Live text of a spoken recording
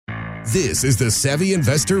This is the Savvy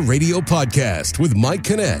Investor Radio Podcast with Mike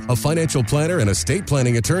Kinnett, a financial planner and estate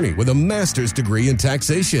planning attorney with a master's degree in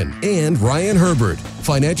taxation, and Ryan Herbert,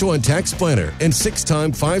 financial and tax planner and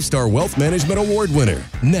 6-time 5-star wealth management award winner.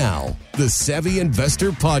 Now, the Savvy Investor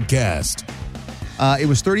Podcast. It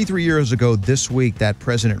was 33 years ago this week that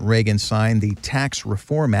President Reagan signed the Tax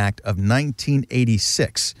Reform Act of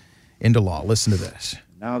 1986 into law. Listen to this.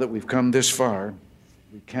 Now that we've come this far,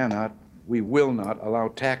 we will not allow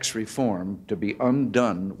tax reform to be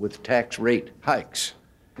undone with tax rate hikes.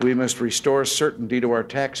 We must restore certainty to our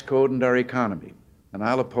tax code and our economy, and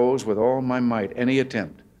I'll oppose with all my might any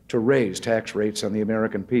attempt to raise tax rates on the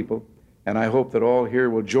American people, and I hope that all here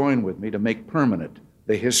will join with me to make permanent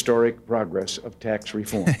the historic progress of tax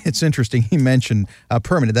reform. It's interesting. He mentioned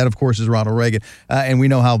permanent. That, of course, is Ronald Reagan. And we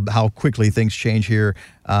know how quickly things change here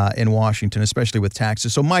in Washington, especially with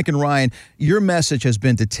taxes. So, Mike and Ryan, your message has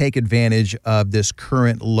been to take advantage of this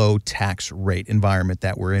current low tax rate environment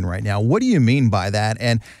that we're in right now. What do you mean by that?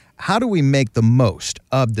 And how do we make the most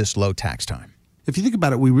of this low tax time? If you think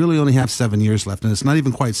about it, we really only have 7 years left. And it's not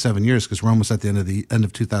even quite 7 years because we're almost at the end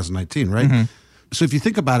of 2019, right? Mm-hmm. So if you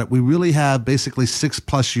think about it, we really have basically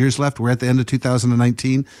 6+ years left. We're at the end of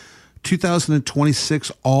 2019.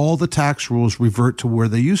 2026, all the tax rules revert to where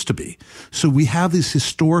they used to be. So we have these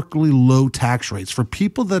historically low tax rates. For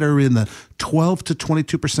people that are in the 12 to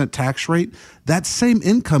 22% tax rate, that same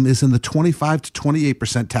income is in the 25 to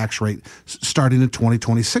 28% tax rate starting in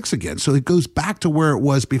 2026 again. So it goes back to where it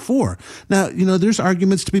was before. Now, there's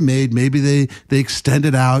arguments to be made. Maybe they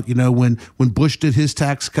extended out, when Bush did his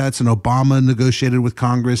tax cuts and Obama negotiated with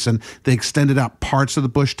Congress and they extended out parts of the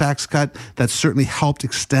Bush tax cut, that certainly helped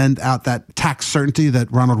extend out that tax certainty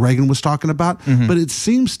that Ronald Reagan was talking about. Mm-hmm. But it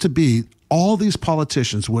seems to be all these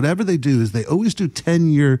politicians, whatever they do is they always do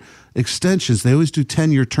 10-year extensions. They always do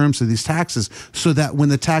 10-year terms of these taxes so that when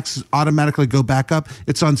the taxes automatically go back up,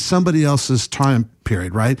 it's on somebody else's time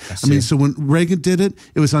period, right? I mean, so when Reagan did it,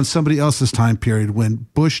 it was on somebody else's time period. When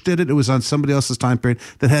Bush did it, it was on somebody else's time period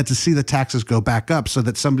that had to see the taxes go back up so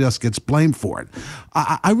that somebody else gets blamed for it.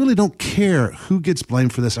 I really don't care who gets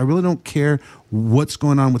blamed for this. I really don't care what's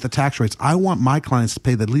going on with the tax rates. I want my clients to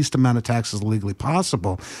pay the least amount of taxes legally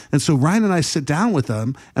possible. And so Ryan and I sit down with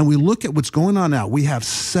them and we look at what's going on now. We have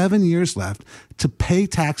 7 years left to pay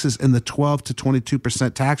taxes in the 12 to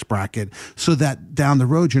 22% tax bracket so that down the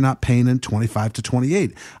road you're not paying in 25 to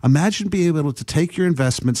 28. Imagine being able to take your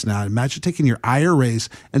investments now, imagine taking your IRAs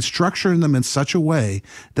and structuring them in such a way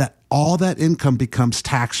that all that income becomes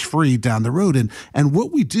tax-free down the road. And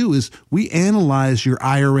what we do is we analyze your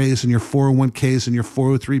IRAs and your 401ks and your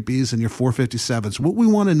 403bs and your 457s. What we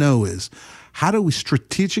want to know is how do we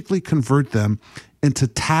strategically convert them into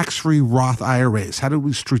tax-free Roth IRAs? How do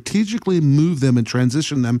we strategically move them and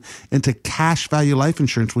transition them into cash value life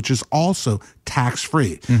insurance, which is also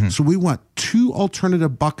tax-free? Mm-hmm. So we want two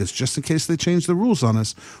alternative buckets just in case they change the rules on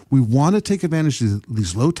us. We want to take advantage of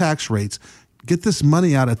these low tax rates, get this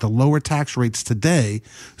money out at the lower tax rates today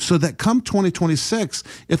so that come 2026,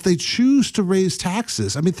 if they choose to raise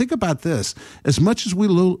taxes, I mean, think about this. As much as we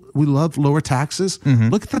love lower taxes, mm-hmm.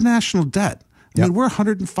 Look at the national debt. I mean, we're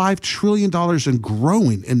 $105 trillion and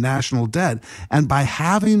growing in national debt. And by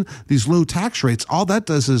having these low tax rates, all that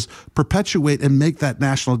does is perpetuate and make that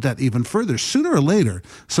national debt even further. Sooner or later,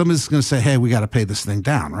 somebody's going to say, hey, we got to pay this thing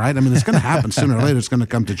down, right? I mean, it's going to happen sooner or later. It's going to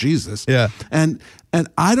come to Jesus. Yeah. And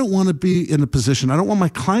I don't want to be in a position, I don't want my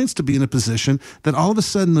clients to be in a position that all of a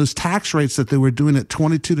sudden those tax rates that they were doing at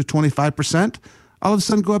 22 to 25%, all of a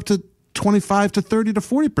sudden go up to 25 to 30 to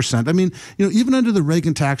 40%. I mean, even under the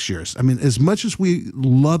Reagan tax years, I mean, as much as we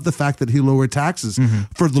love the fact that he lowered taxes, mm-hmm.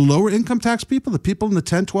 for the lower income tax people, the people in the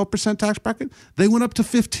 10, 12% tax bracket, they went up to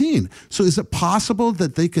 15. So is it possible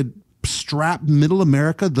that they could strap middle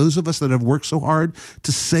America, those of us that have worked so hard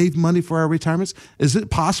to save money for our retirements, is it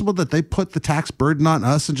possible that they put the tax burden on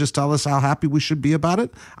us and just tell us how happy we should be about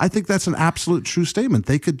it? I think that's an absolute true statement.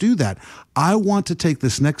 They could do that. I want to take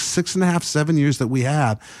this next 6.5, 7 years that we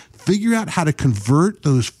have, figure out how to convert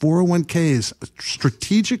those 401ks,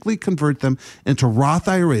 strategically convert them into Roth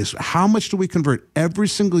IRAs. How much do we convert every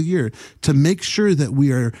single year to make sure that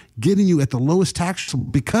we are getting you at the lowest tax?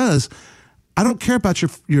 Because I don't care about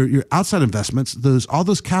your outside investments, all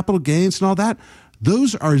those capital gains and all that.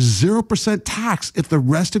 Those are 0% tax if the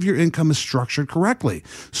rest of your income is structured correctly.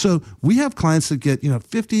 So we have clients that get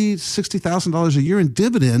 $50,000, $60,000 a year in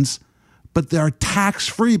dividends, but they are tax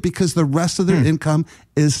free because the rest of their income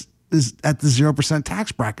is at the 0%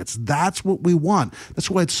 tax brackets. That's what we want. That's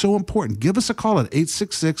why it's so important. Give us a call at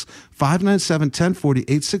 866-597-1040,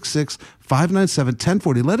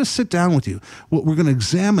 866-597-1040. Let us sit down with you. We're going to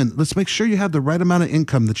examine. Let's make sure you have the right amount of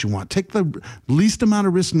income that you want. Take the least amount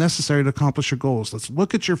of risk necessary to accomplish your goals. Let's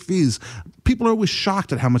look at your fees. People are always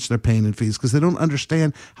shocked at how much they're paying in fees because they don't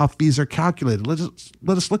understand how fees are calculated. Let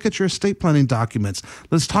us look at your estate planning documents.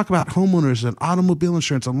 Let's talk about homeowners and automobile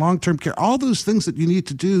insurance and long-term care, all those things that you need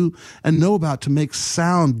to do and know about to make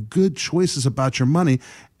sound, good choices about your money.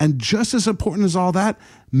 And just as important as all that,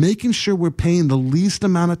 making sure we're paying the least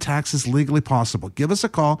amount of taxes legally possible. Give us a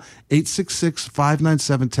call,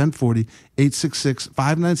 866-597-1040,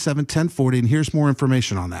 866-597-1040, and here's more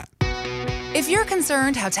information on that. If you're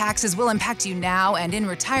concerned how taxes will impact you now and in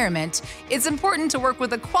retirement, it's important to work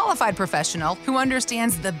with a qualified professional who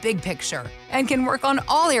understands the big picture and can work on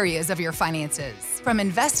all areas of your finances. From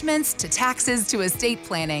investments to taxes to estate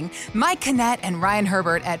planning, Mike Kinnett and Ryan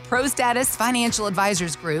Herbert at ProStatus Financial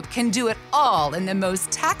Advisors Group can do it all in the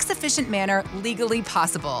most tax-efficient manner legally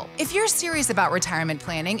possible. If you're serious about retirement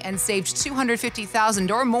planning and saved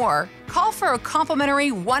 $250,000 or more, call for a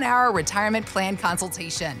complimentary 1-hour retirement plan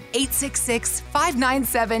consultation.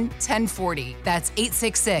 866-597-1040. That's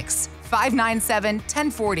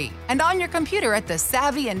 866-597-1040. And on your computer at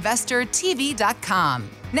thesavvyinvestortv.com.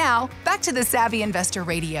 Now, back to the Savvy Investor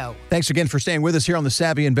Radio. Thanks again for staying with us here on the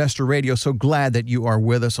Savvy Investor Radio. So glad that you are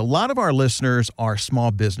with us. A lot of our listeners are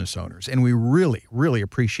small business owners, and we really, really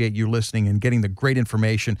appreciate you listening and getting the great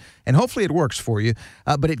information. And hopefully it works for you.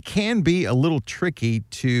 But it can be a little tricky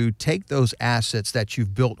to take those assets that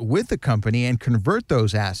you've built with the company and convert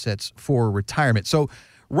those assets for retirement. So,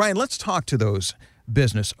 Ryan, let's talk to those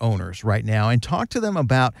business owners right now and talk to them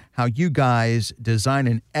about how you guys design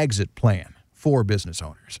an exit plan for business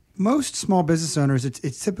owners. Most small business owners,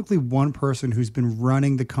 it's typically one person who's been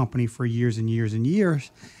running the company for years and years and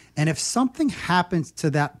years. And if something happens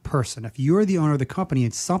to that person, if you're the owner of the company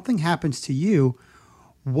and something happens to you,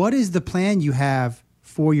 what is the plan you have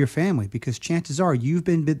for your family? Because chances are you've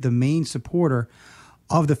been the main supporter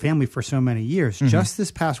of the family for so many years. Mm-hmm. Just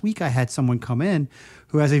this past week, I had someone come in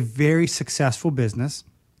who has a very successful business.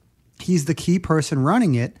 He's the key person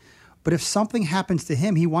running it. But if something happens to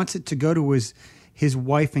him, he wants it to go to his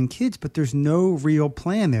wife and kids, but there's no real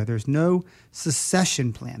plan there. There's no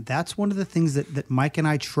succession plan. That's one of the things that Mike and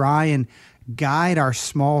I try and guide our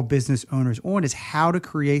small business owners on, is how to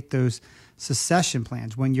create those succession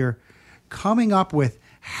plans. When you're coming up with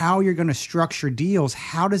how you're going to structure deals,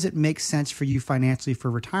 how does it make sense for you financially for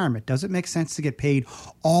retirement? Does it make sense to get paid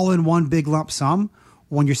all in one big lump sum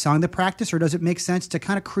when you're selling the practice, or does it make sense to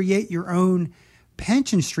kind of create your own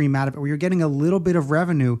pension stream out of it where you're getting a little bit of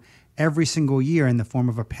revenue every single year in the form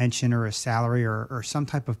of a pension or a salary or some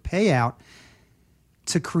type of payout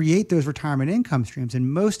to create those retirement income streams?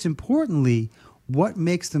 And most importantly, what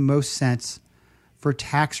makes the most sense for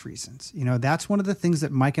tax reasons? You know, that's one of the things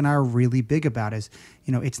that Mike and I are really big about is,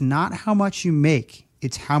 you know, it's not how much you make,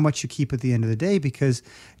 it's how much you keep at the end of the day. Because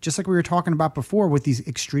just like we were talking about before with these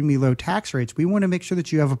extremely low tax rates, we want to make sure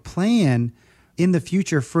that you have a plan in the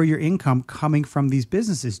future for your income coming from these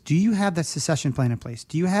businesses. Do you have that succession plan in place?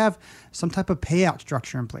 Do you have some type of payout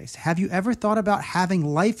structure in place? Have you ever thought about having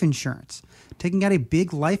life insurance, taking out a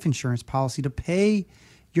big life insurance policy to pay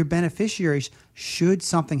your beneficiaries should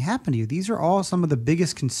something happen to you? These are all some of the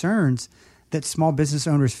biggest concerns that small business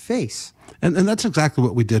owners face. And that's exactly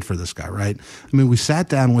what we did for this guy, right? I mean, we sat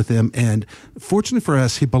down with him, and fortunately for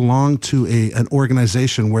us, he belonged to an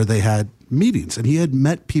organization where they had meetings, and he had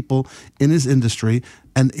met people in his industry,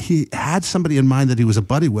 and he had somebody in mind that he was a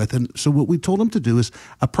buddy with. And so what we told him to do is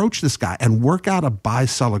approach this guy and work out a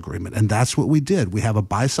buy-sell agreement. And that's what we did. We have a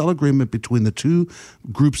buy-sell agreement between the two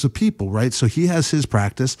groups of people, right? So he has his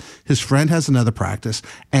practice, his friend has another practice,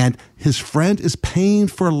 and his friend is paying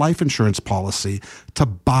for a life insurance policy to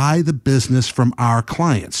buy the business from our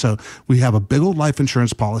client. So we have a big old life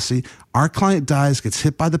insurance policy. Our client dies, gets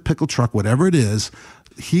hit by the pickle truck, whatever it is.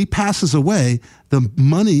 He passes away. The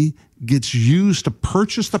money gets used to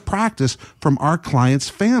purchase the practice from our client's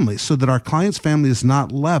family so that our client's family is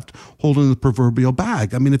not left holding the proverbial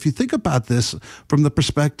bag. I mean, if you think about this from the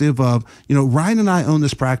perspective of, you know, Ryan and I own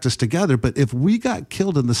this practice together, but if we got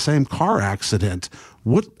killed in the same car accident,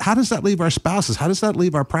 how does that leave our spouses? How does that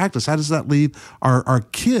leave our practice? How does that leave our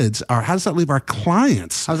kids? How does that leave our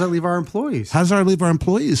clients? How does that leave our employees? How does that leave our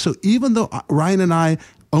employees? So even though Ryan and I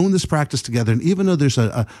own this practice together, and even though there's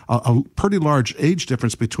a pretty large age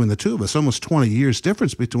difference between the two of us, almost 20 years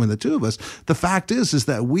difference between the two of us, the fact is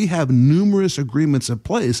that we have numerous agreements in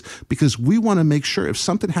place because we want to make sure if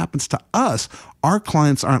something happens to us, our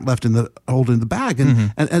clients aren't left holding the bag.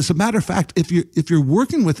 And as a matter of fact, if you're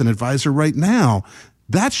working with an advisor right now,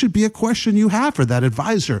 that should be a question you have for that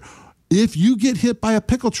advisor. if you get hit by a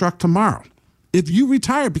pickle truck tomorrow, if you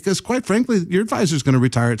retire, because quite frankly, your advisor is going to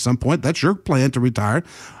retire at some point. That's your plan to retire.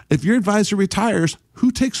 If your advisor retires,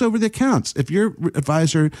 who takes over the accounts? If your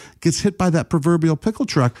advisor gets hit by that proverbial pickle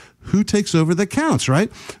truck, who takes over the accounts,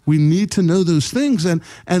 right? We need to know those things. And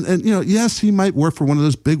yes, he might work for one of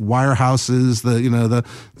those big wirehouses,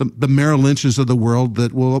 the Merrill Lynches of the world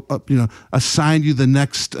that will, assign you the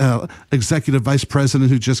next executive vice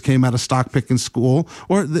president who just came out of stock picking school.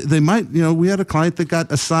 Or they might, we had a client that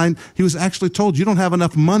got assigned, he was actually told, you don't have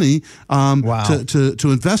enough money to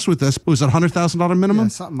invest with us. Was it $100,000 minimum? Yeah,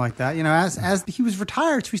 something like that. As he was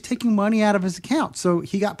retired, so he's taking money out of his account. So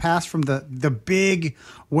he got passed from the big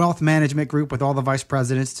wealth management group with all the vice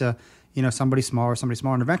presidents to, somebody smaller,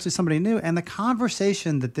 and eventually somebody new. And the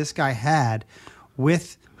conversation that this guy had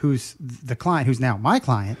with who's the client, who's now my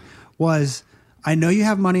client, was, I know you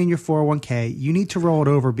have money in your 401k. You need to roll it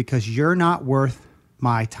over because you're not worth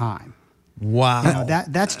my time. Wow.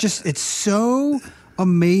 That's just, it's so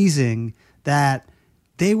amazing that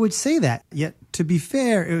they would say that. Yet, to be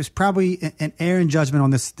fair, it was probably an error in judgment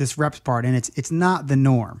on this rep's part, and it's not the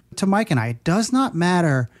norm. To Mike and I, it does not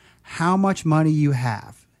matter how much money you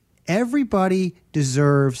have. Everybody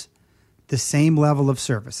deserves the same level of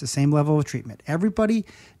service, the same level of treatment. Everybody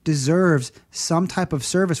deserves some type of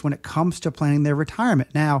service when it comes to planning their retirement.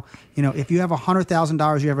 Now, if you have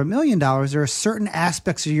 $100,000, you have $1 million, there are certain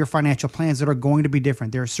aspects of your financial plans that are going to be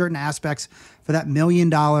different. There are certain aspects for that $1 million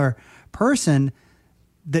person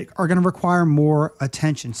that are going to require more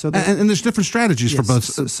attention. So and there's different strategies for both.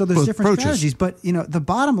 So there's both different approaches. strategies. But the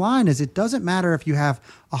bottom line is, it doesn't matter if you have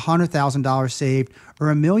 $100,000 saved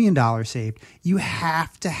or $1 million saved. You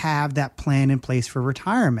have to have that plan in place for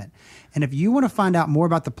retirement. And if you want to find out more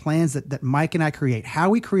about the plans that Mike and I create,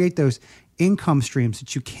 how we create those income streams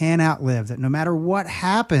that you can't outlive, that no matter what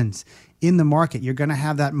happens in the market, you're going to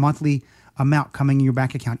have that monthly amount coming in your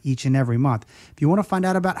bank account each and every month. If you want to find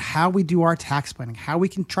out about how we do our tax planning, how we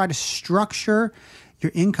can try to structure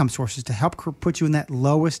your income sources to help put you in that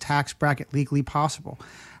lowest tax bracket legally possible,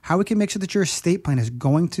 how we can make sure that your estate plan is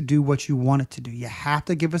going to do what you want it to do, you have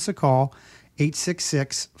to give us a call,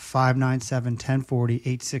 866-597-1040,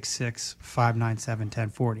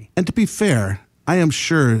 866-597-1040. And to be fair, I am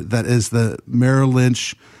sure that as the Merrill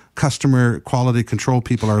Lynch customer quality control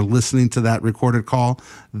people are listening to that recorded call,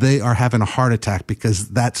 they are having a heart attack, because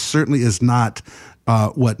that certainly is not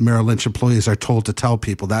what Merrill Lynch employees are told to tell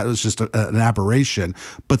people. That was just an aberration.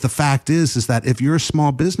 But the fact is that if you're a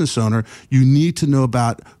small business owner, you need to know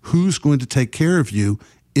about who's going to take care of you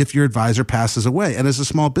if your advisor passes away. And as a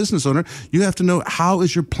small business owner, you have to know, how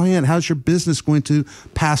is your plan? How's your business going to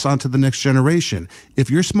pass on to the next generation? If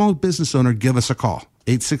you're a small business owner, give us a call.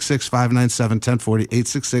 866-597-1040,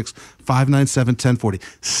 866-597-1040.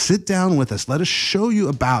 Sit down with us. Let us show you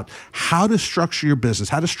about how to structure your business,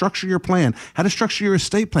 how to structure your plan, how to structure your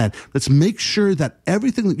estate plan. Let's make sure that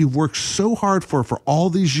everything that you've worked so hard for all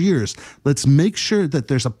these years, let's make sure that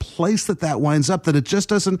there's a place that winds up, that it just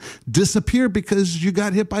doesn't disappear because you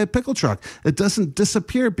got hit by a pickle truck. It doesn't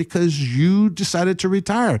disappear because you decided to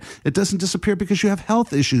retire. It doesn't disappear because you have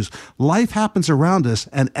health issues. Life happens around us,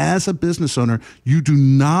 and as a business owner, you do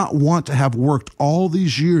not want to have worked all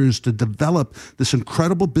these years to develop this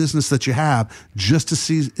incredible business that you have just to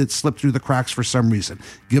see it slip through the cracks for some reason.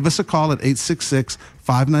 Give us a call at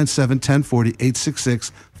 866-597-1040,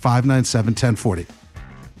 866-597-1040.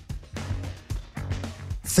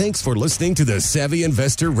 Thanks for listening to the Savvy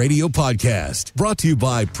Investor Radio Podcast, brought to you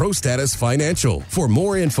by ProStatus Financial. For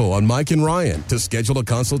more info on Mike and Ryan, to schedule a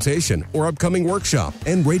consultation or upcoming workshop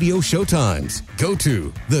and radio showtimes, go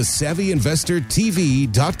to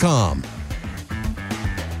thesavvyinvestortv.com.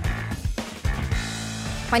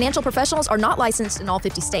 Financial professionals are not licensed in all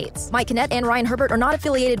 50 states. Mike Kinnett and Ryan Herbert are not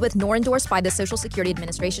affiliated with nor endorsed by the Social Security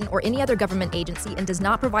Administration or any other government agency, and does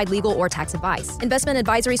not provide legal or tax advice. Investment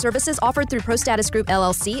advisory services offered through ProStatus Group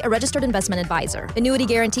LLC, a registered investment advisor. Annuity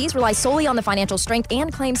guarantees rely solely on the financial strength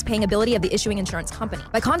and claims paying ability of the issuing insurance company.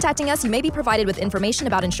 By contacting us, you may be provided with information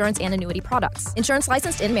about insurance and annuity products. Insurance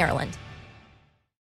licensed in Maryland.